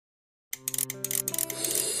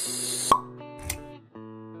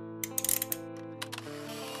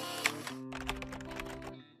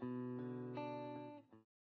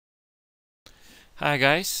Hi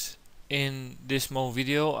guys, in this small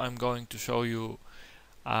video I'm going to show you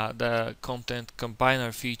the content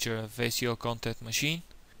combiner feature of SEO Content Machine.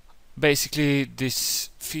 Basically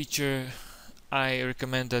this feature I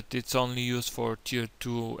recommend that it's only used for tier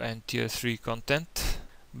 2 and tier 3 content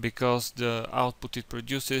because the output it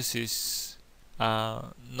produces is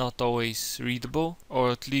not always readable,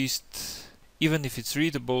 or at least even if it's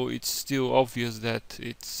readable it's still obvious that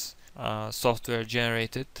it's software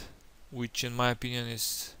generated, which in my opinion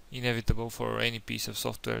is inevitable for any piece of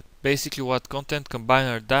software. Basically what Content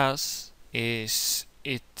Combiner does is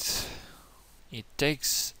it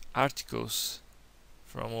takes articles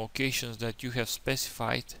from locations that you have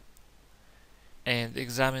specified and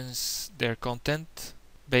examines their content.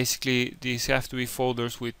 Basically these have to be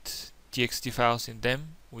folders with txt files in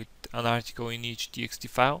them, with an article in each txt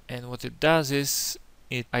file, and what it does is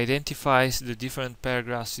it identifies the different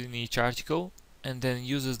paragraphs in each article and then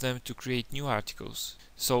uses them to create new articles.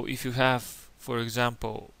 So if you have, for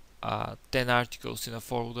example, 10 articles in a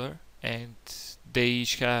folder and they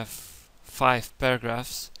each have 5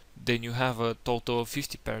 paragraphs, then you have a total of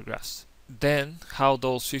 50 paragraphs. Then how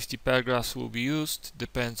those 50 paragraphs will be used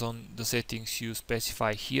depends on the settings you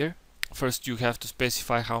specify here. First you have to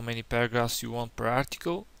specify how many paragraphs you want per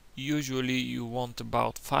article. Usually you want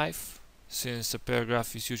about 5, since a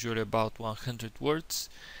paragraph is usually about 100 words,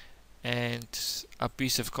 and a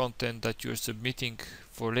piece of content that you're submitting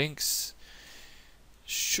for links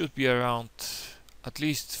should be around at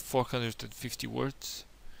least 450 words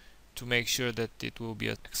to make sure that it will be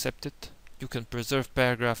accepted. You can preserve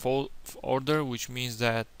paragraph order, which means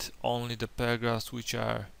that only the paragraphs which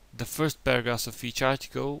are the first paragraphs of each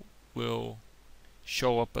article will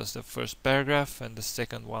show up as the first paragraph and the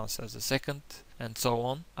second ones as the second, and so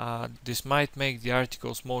on. This might make the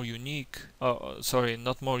articles more unique, sorry,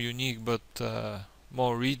 not more unique, but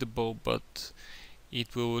more readable, but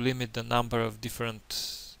it will limit the number of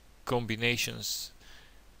different combinations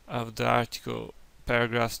of the article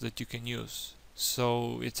paragraphs that you can use.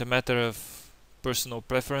 So it's a matter of personal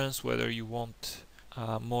preference whether you want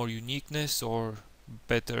more uniqueness or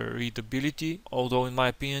better readability. Although in my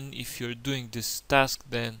opinion, if you're doing this task,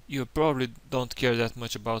 then you probably don't care that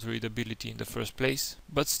much about readability in the first place,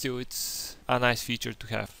 but still it's a nice feature to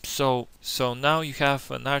have. So now you have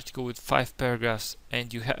an article with 5 paragraphs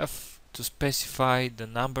and you have to specify the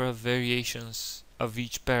number of variations of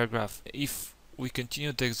each paragraph. If we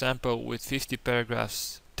continue the example with 50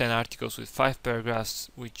 paragraphs, 10 articles with 5 paragraphs,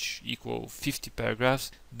 which equal 50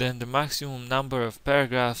 paragraphs, then the maximum number of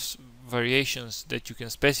paragraphs variations that you can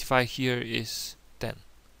specify here is 10.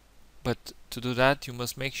 But to do that you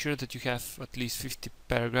must make sure that you have at least 50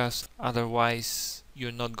 paragraphs, otherwise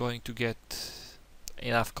you're not going to get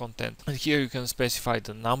enough content. And here you can specify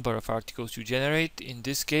the number of articles you generate. In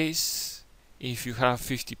this case, if you have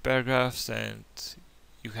 50 paragraphs and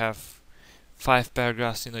you have 5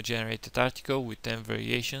 paragraphs in a generated article with 10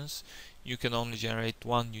 variations, you can only generate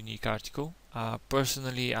one unique article.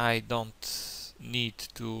 Personally, I don't need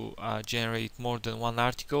to generate more than one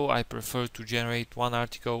article. I prefer to generate one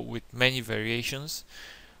article with many variations,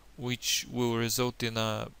 which will result in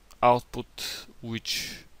a output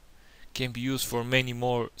which can be used for many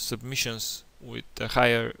more submissions with a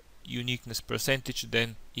higher uniqueness percentage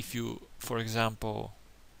than if you, for example,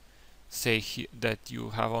 say that you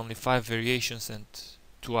have only 5 variations and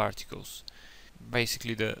 2 articles.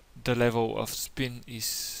 Basically the level of spin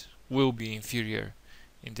will be inferior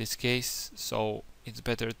in this case, so it's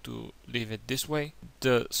better to leave it this way.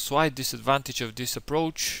 The slight disadvantage of this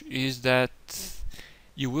approach is that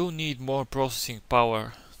you will need more processing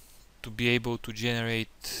power to be able to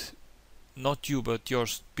generate, not you but your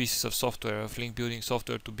pieces of software, of link building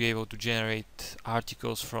software, to be able to generate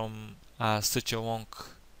articles from such a long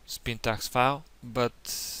spintax file.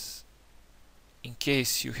 But in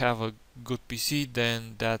case you have a good PC,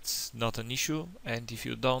 then that's not an issue, and if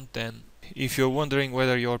you don't, then if you're wondering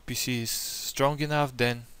whether your PC is strong enough,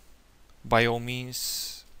 then by all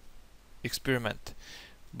means experiment.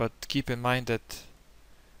 But keep in mind that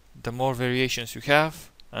the more variations you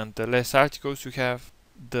have and the less articles you have,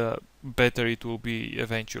 the better it will be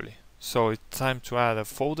eventually. So it's time to add a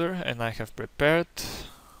folder, and I have prepared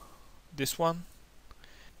this one,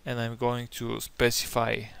 and I'm going to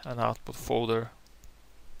specify an output folder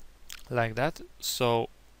like that. So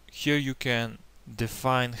here you can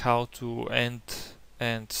define how to end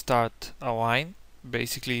and start a line.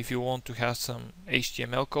 Basically, if you want to have some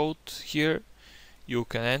HTML code here, you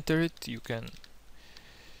can enter it, you can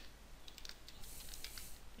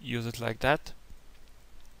use it like that.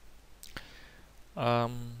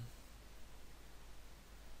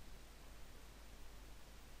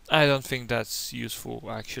 I don't think that's useful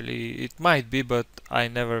actually. It might be, but I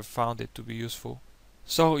never found it to be useful.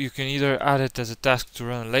 So you can either add it as a task to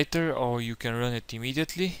run later, or you can run it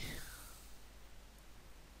immediately.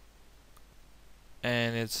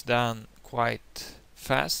 And it's done quite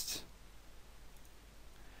fast.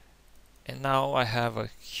 And now I have a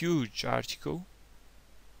huge article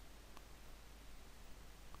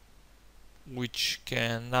which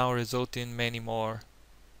can now result in many more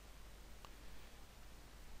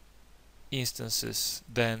instances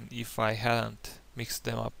than if I hadn't mixed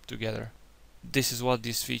them up together. This is what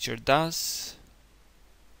this feature does.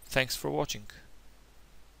 Thanks for watching.